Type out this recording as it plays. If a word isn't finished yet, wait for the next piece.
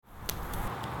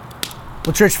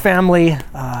Well, church family,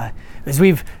 as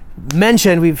we've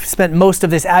mentioned, we've spent most of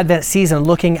this Advent season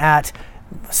looking at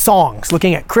songs,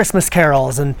 looking at Christmas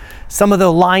carols and some of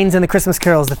the lines in the Christmas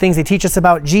carols, the things they teach us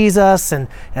about Jesus and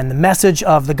the message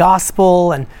of the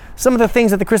gospel, and some of the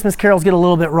things that the Christmas carols get a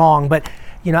little bit wrong. But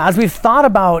you know, as we've thought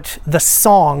about the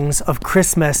songs of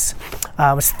Christmas,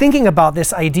 I was thinking about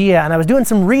this idea, and I was doing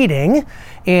some reading,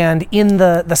 and in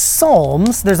the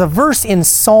Psalms, there's a verse in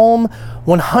Psalm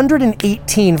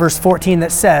 118, verse 14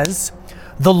 that says,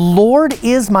 "The Lord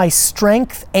is my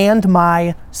strength and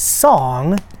my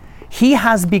song. He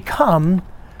has become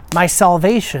my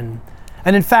salvation."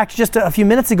 And in fact, just a few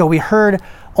minutes ago, we heard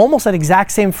almost that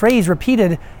exact same phrase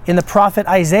repeated in the prophet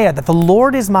Isaiah, that the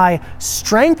Lord is my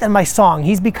strength and my song.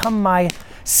 He's become my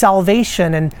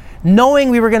salvation. And knowing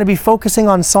we were going to be focusing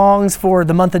on songs for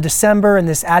the month of December and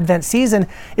this Advent season,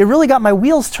 it really got my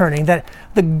wheels turning that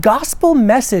the gospel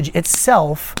message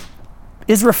itself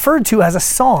is referred to as a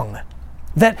song.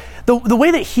 That the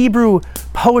way that Hebrew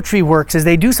poetry works is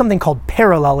they do something called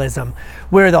parallelism,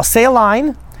 where they'll say a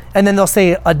line and then they'll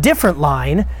say a different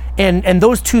line, and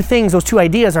those two things, those two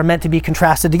ideas are meant to be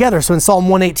contrasted together. So in Psalm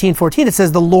 118:14 it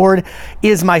says, "The Lord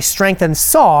is my strength and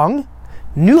song."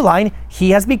 New line,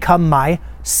 "He has become my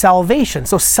salvation."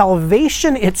 So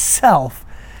salvation itself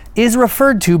is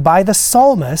referred to by the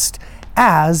psalmist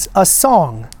as a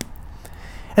song.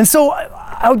 And so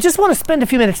I just want to spend a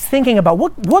few minutes thinking about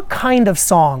what kind of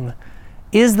song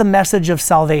is the message of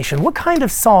salvation? What kind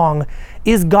of song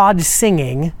is God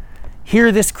singing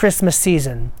here this Christmas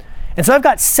season? And so I've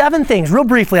got 7 things, real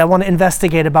briefly, I want to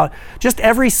investigate about just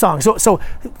every song. So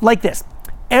like this,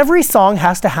 every song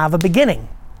has to have a beginning.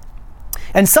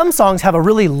 And some songs have a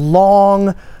really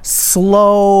long,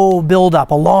 slow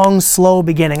build-up, a long, slow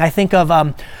beginning. I think of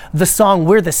the song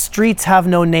 "Where the Streets Have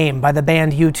No Name" by the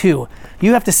band U2.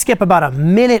 You have to skip about a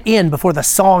minute in before the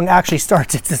song actually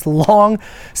starts. It's this long,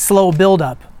 slow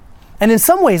build-up. And in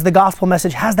some ways, the gospel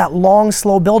message has that long,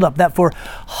 slow buildup that for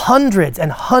hundreds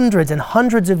and hundreds and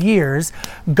hundreds of years,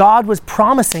 God was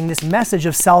promising this message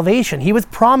of salvation. He was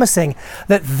promising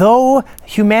that though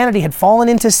humanity had fallen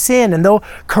into sin and though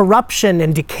corruption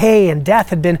and decay and death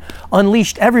had been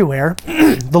unleashed everywhere,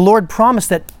 the Lord promised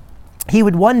that He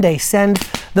would one day send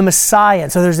the Messiah.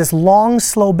 And so there's this long,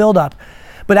 slow buildup.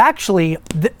 But actually,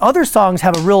 the other songs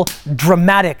have a real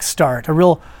dramatic start, a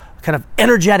real kind of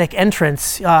energetic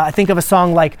entrance. I think of a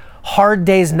song like "Hard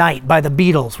Day's Night" by the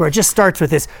Beatles, where it just starts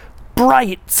with this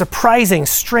bright, surprising,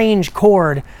 strange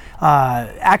chord.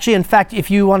 Actually, in fact, if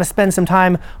you want to spend some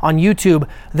time on YouTube,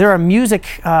 there are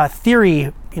music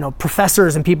theory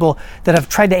professors and people that have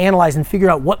tried to analyze and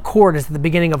figure out what chord is at the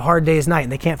beginning of "Hard Day's Night,"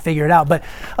 and they can't figure it out. But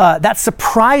that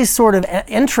surprise sort of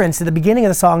entrance at the beginning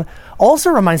of the song also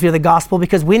reminds me of the gospel,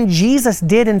 because when Jesus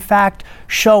did in fact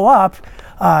show up,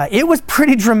 it was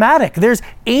pretty dramatic. There's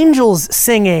angels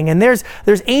singing, and there's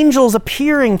angels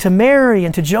appearing to Mary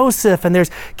and to Joseph, and there's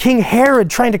King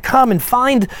Herod trying to come and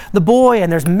find the boy,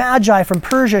 and there's Magi from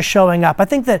Persia showing up. I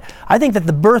think that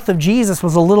the birth of Jesus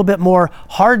was a little bit more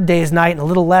Hard Day's Night and a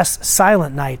little less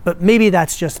Silent Night, but maybe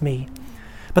that's just me.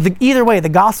 But either way, the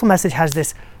gospel message has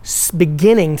this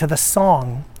beginning to the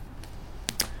song.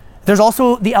 There's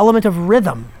also the element of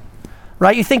rhythm.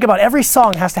 Right? You think about every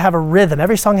song has to have a rhythm.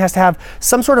 Every song has to have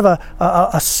some sort of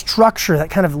a structure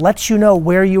that kind of lets you know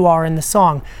where you are in the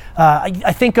song.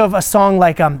 I think of a song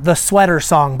like the Sweater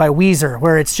Song by Weezer,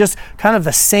 where it's just kind of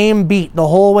the same beat the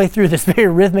whole way through, this very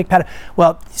rhythmic pattern.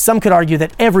 Well, some could argue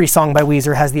that every song by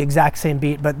Weezer has the exact same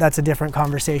beat, but that's a different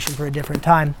conversation for a different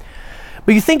time.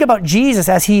 But you think about Jesus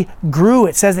as He grew.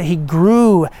 It says that He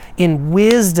grew in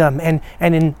wisdom and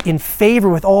in favor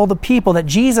with all the people, that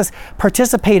Jesus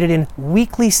participated in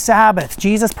weekly Sabbaths.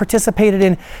 Jesus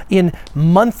participated in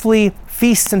monthly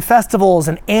feasts and festivals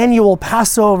and annual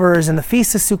Passovers and the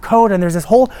Feast of Sukkot. And there's this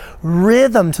whole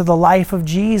rhythm to the life of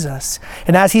Jesus.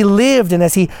 And as He lived and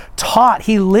as He taught,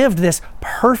 He lived this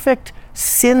perfect,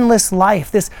 sinless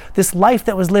life, this life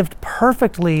that was lived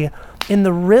perfectly in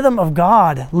the rhythm of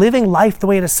God, living life the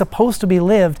way it is supposed to be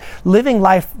lived, living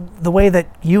life the way that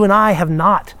you and I have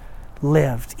not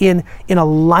lived, in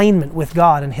alignment with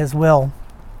God and His will.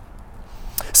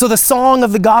 So the song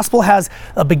of the gospel has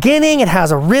a beginning, it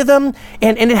has a rhythm,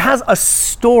 and it has a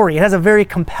story. It has a very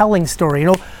compelling story.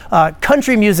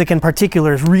 Country music in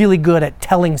particular is really good at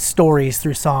telling stories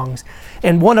through songs.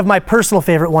 And one of my personal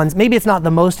favorite ones, maybe it's not the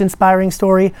most inspiring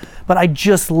story, but I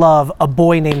just love "A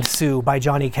Boy Named Sue" by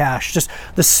Johnny Cash. Just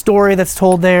the story that's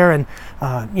told there, and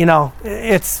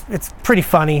it's pretty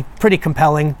funny, pretty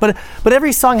compelling. But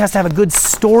every song has to have a good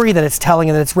story that it's telling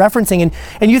and that it's referencing.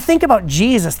 And you think about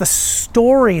Jesus, the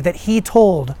story that He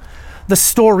told, the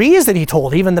stories that he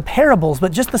told, even the parables,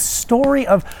 but just the story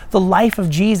of the life of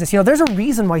Jesus. There's a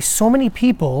reason why so many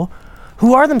people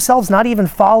who are themselves not even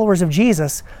followers of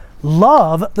Jesus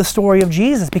love the story of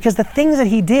Jesus, because the things that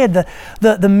he did,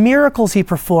 the miracles he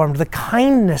performed, the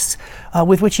kindness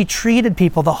with which he treated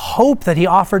people, the hope that he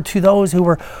offered to those who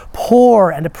were poor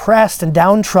and oppressed and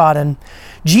downtrodden.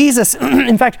 Jesus,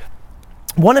 in fact,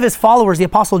 one of his followers, the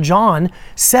Apostle John,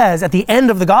 says at the end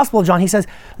of the Gospel of John, he says,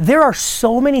 there are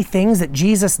so many things that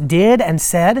Jesus did and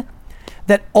said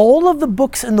that all of the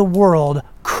books in the world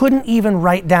couldn't even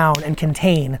write down and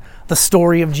contain the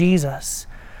story of Jesus.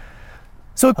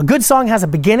 So a good song has a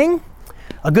beginning,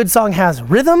 a good song has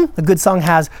rhythm, a good song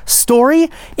has story,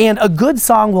 and a good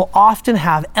song will often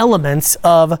have elements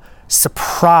of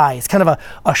surprise, kind of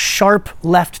a sharp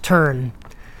left turn.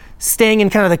 Staying in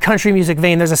kind of the country music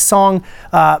vein, there's a song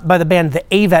by the band The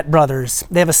Avett Brothers.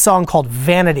 They have a song called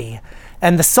Vanity.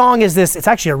 And the song is this, it's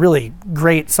actually a really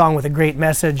great song with a great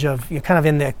message of, kind of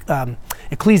in the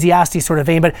Ecclesiastes sort of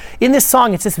vein. But in this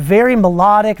song, it's this very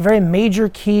melodic, very major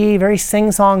key, very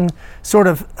sing-song sort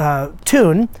of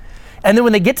tune. And then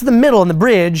when they get to the middle in the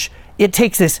bridge, it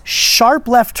takes this sharp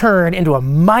left turn into a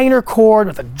minor chord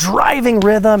with a driving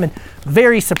rhythm, and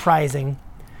very surprising.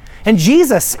 And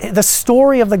Jesus, the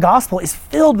story of the gospel, is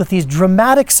filled with these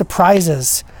dramatic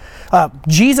surprises.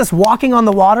 Jesus walking on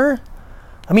the water.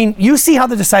 I mean, you see how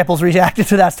the disciples reacted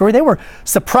to that story. They were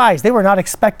surprised. They were not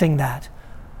expecting that.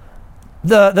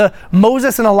 The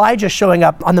Moses and Elijah showing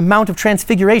up on the Mount of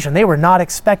Transfiguration. They were not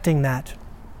expecting that.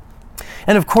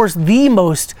 And of course, the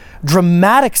most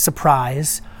dramatic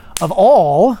surprise of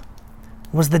all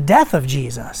was the death of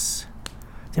Jesus.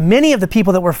 And many of the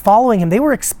people that were following him, they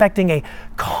were expecting a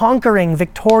conquering,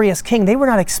 victorious king. They were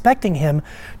not expecting him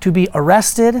to be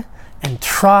arrested and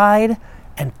tried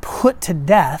and put to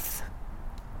death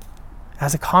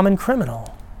as a common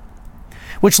criminal.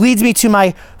 Which leads me to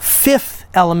my fifth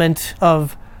element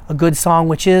of a good song,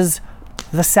 which is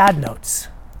the sad notes.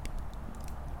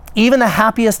 Even the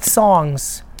happiest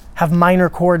songs have minor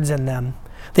chords in them.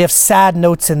 They have sad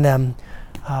notes in them.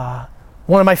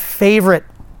 One of my favorite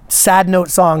sad note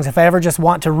songs, if I ever just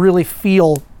want to really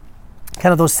feel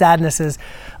kind of those sadnesses,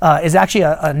 is actually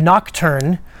a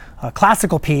nocturne, a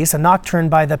classical piece, a nocturne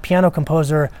by the piano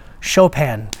composer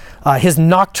Chopin. His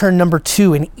Nocturne number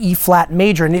 2 in E flat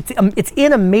major, and it's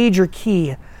in a major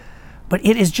key, but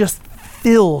it is just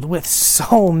filled with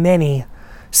so many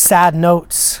sad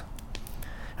notes.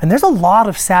 And there's a lot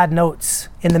of sad notes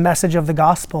in the message of the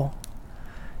gospel.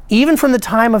 Even from the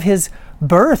time of his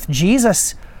birth,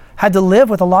 Jesus had to live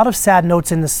with a lot of sad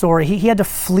notes in the story. He had to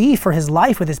flee for his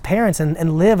life with his parents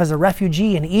and live as a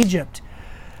refugee in Egypt.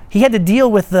 He had to deal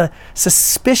with the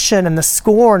suspicion and the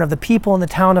scorn of the people in the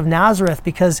town of Nazareth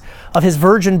because of his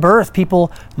virgin birth.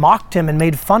 People mocked him and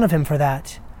made fun of him for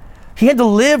that. He had to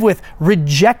live with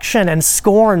rejection and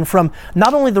scorn from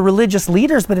not only the religious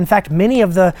leaders, but in fact many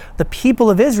of the people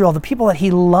of Israel, the people that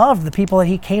he loved, the people that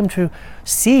he came to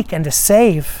seek and to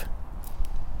save.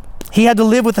 He had to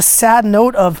live with the sad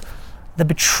note of the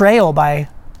betrayal by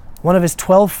one of his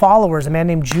 12 followers, a man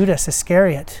named Judas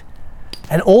Iscariot.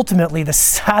 And ultimately, the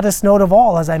saddest note of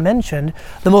all, as I mentioned,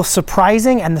 the most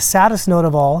surprising and the saddest note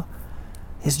of all,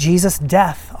 is Jesus'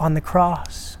 death on the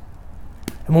cross.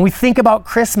 And when we think about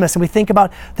Christmas and we think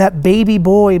about that baby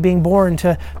boy being born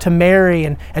to Mary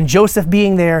and Joseph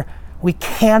being there, we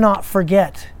cannot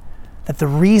forget that the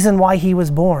reason why he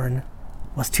was born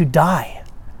was to die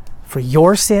for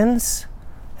your sins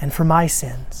and for my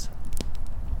sins.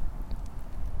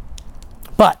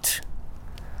 But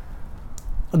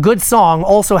a good song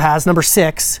also has, number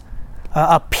 6,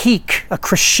 a peak, a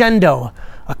crescendo,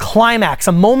 a climax,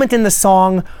 a moment in the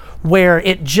song where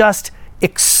it just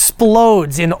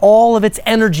explodes in all of its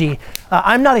energy.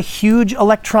 I'm not a huge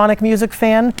electronic music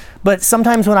fan, but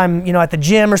sometimes when I'm at the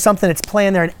gym or something, it's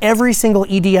playing there, and every single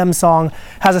EDM song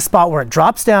has a spot where it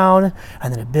drops down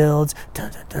and then it builds,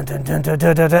 dun, dun, dun, dun, dun,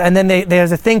 dun, dun, dun, and then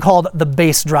there's a thing called the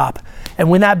bass drop. And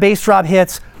when that bass drop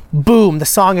hits, boom, the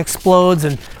song explodes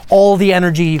and all the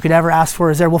energy you could ever ask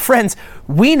for is there. Well, friends,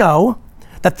 we know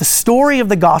that the story of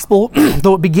the gospel,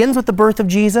 though it begins with the birth of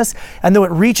Jesus, and though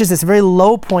it reaches this very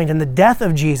low point in the death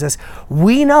of Jesus,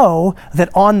 we know that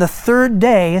on the third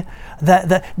day,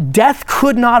 the death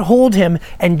could not hold him,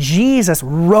 and Jesus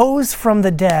rose from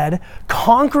the dead,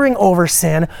 conquering over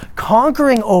sin,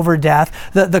 conquering over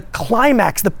death. The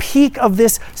climax, the peak of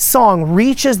this song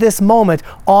reaches this moment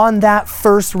on that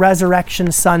first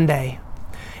resurrection Sunday.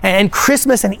 And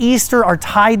Christmas and Easter are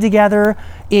tied together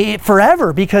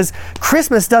forever, because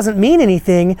Christmas doesn't mean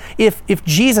anything if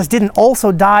Jesus didn't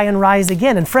also die and rise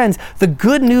again. And friends, the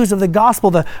good news of the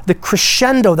gospel, the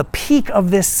crescendo, the peak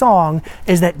of this song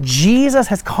is that Jesus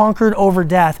has conquered over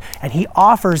death, and he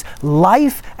offers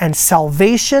life and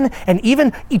salvation and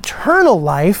even eternal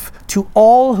life to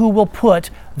all who will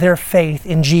put their faith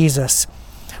in Jesus.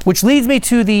 Which leads me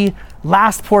to the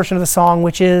last portion of the song,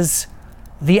 which is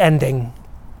the ending.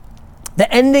 The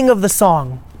ending of the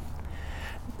song.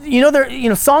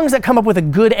 Songs that come up with a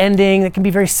good ending that can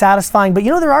be very satisfying, but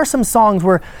there are some songs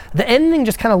where the ending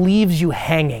just kind of leaves you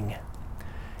hanging.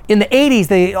 In the 80s,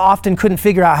 they often couldn't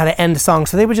figure out how to end a song,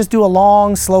 so they would just do a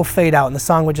long, slow fade out, and the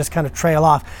song would just kind of trail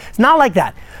off. It's not like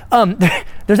that.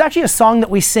 There's actually a song that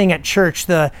we sing at church,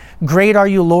 the Great Are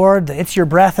You, Lord, it's your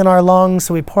breath in our lungs,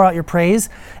 so we pour out your praise.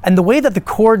 And the way that the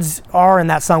chords are in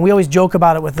that song, we always joke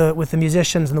about it with the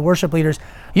musicians and the worship leaders.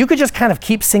 You could just kind of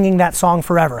keep singing that song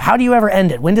forever. How do you ever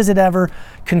end it? When does it ever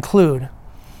conclude?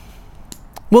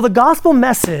 Well, the gospel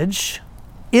message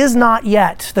is not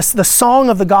yet, the song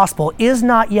of the gospel is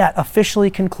not yet officially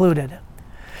concluded,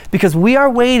 because we are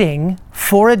waiting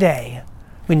for a day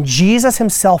when Jesus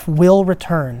himself will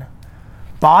return,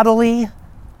 bodily,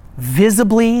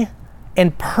 visibly,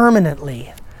 and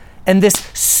permanently. And this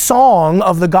song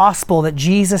of the gospel that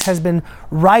Jesus has been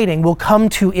writing will come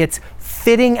to its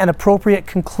fitting and appropriate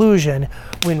conclusion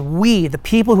when we, the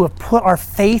people who have put our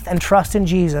faith and trust in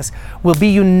Jesus, will be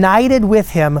united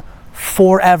with him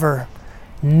forever.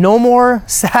 No more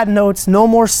sad notes, no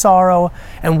more sorrow,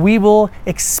 and we will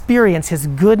experience his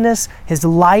goodness, his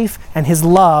life, and his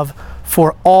love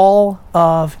for all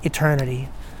of eternity.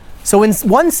 So in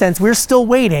one sense, we're still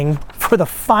waiting for the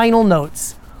final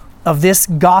notes of this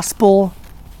gospel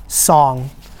song.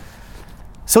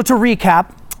 So to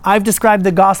recap, I've described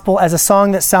the gospel as a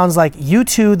song that sounds like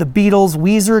U2, the Beatles,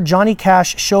 Weezer, Johnny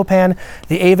Cash, Chopin,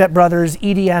 the Avett Brothers,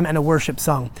 EDM, and a worship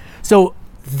song. So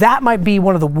that might be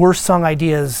one of the worst song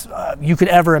ideas you could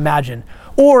ever imagine.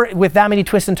 Or with that many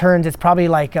twists and turns, it's probably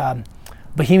like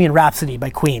Bohemian Rhapsody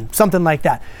by Queen, something like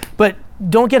that. But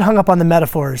don't get hung up on the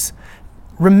metaphors.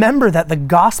 Remember that the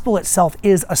gospel itself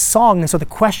is a song, and so the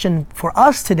question for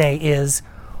us today is,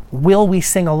 will we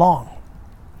sing along?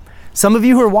 Some of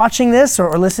you who are watching this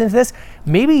or listening to this,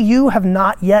 maybe you have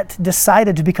not yet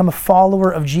decided to become a follower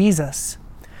of Jesus.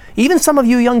 Even some of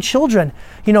you young children,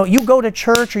 you go to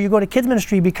church or you go to kids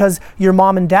ministry because your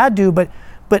mom and dad do, but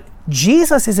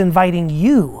Jesus is inviting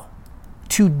you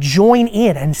to join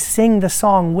in and sing the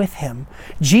song with him.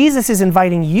 Jesus is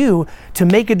inviting you to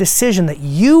make a decision that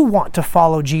you want to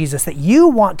follow Jesus, that you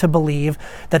want to believe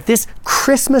that this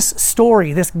Christmas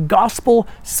story, this gospel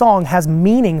song has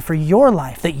meaning for your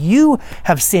life, that you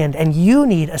have sinned and you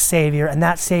need a Savior, and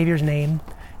that Savior's name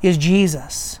is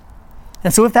Jesus.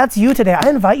 And so if that's you today, I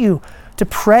invite you to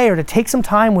pray or to take some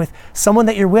time with someone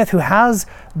that you're with who has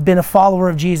been a follower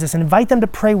of Jesus, and invite them to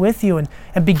pray with you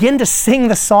and begin to sing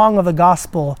the song of the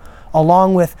gospel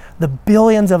along with the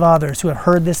billions of others who have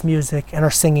heard this music and are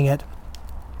singing it.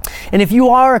 And if you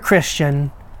are a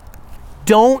Christian,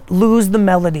 don't lose the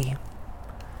melody.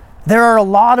 There are a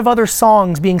lot of other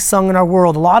songs being sung in our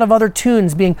world, a lot of other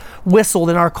tunes being whistled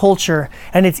in our culture,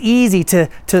 and it's easy to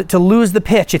lose the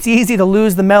pitch. It's easy to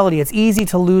lose the melody. It's easy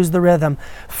to lose the rhythm.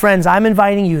 Friends, I'm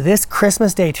inviting you this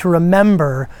Christmas day to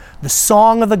remember the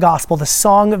song of the gospel, the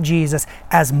song of Jesus,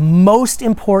 as most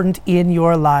important in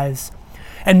your lives.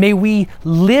 And may we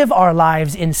live our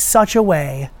lives in such a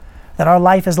way that our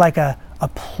life is like a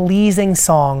pleasing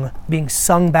song being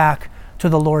sung back to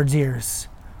the Lord's ears.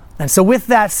 And so with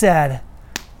that said,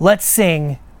 let's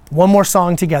sing one more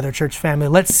song together, church family.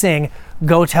 Let's sing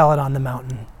Go Tell It on the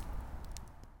Mountain.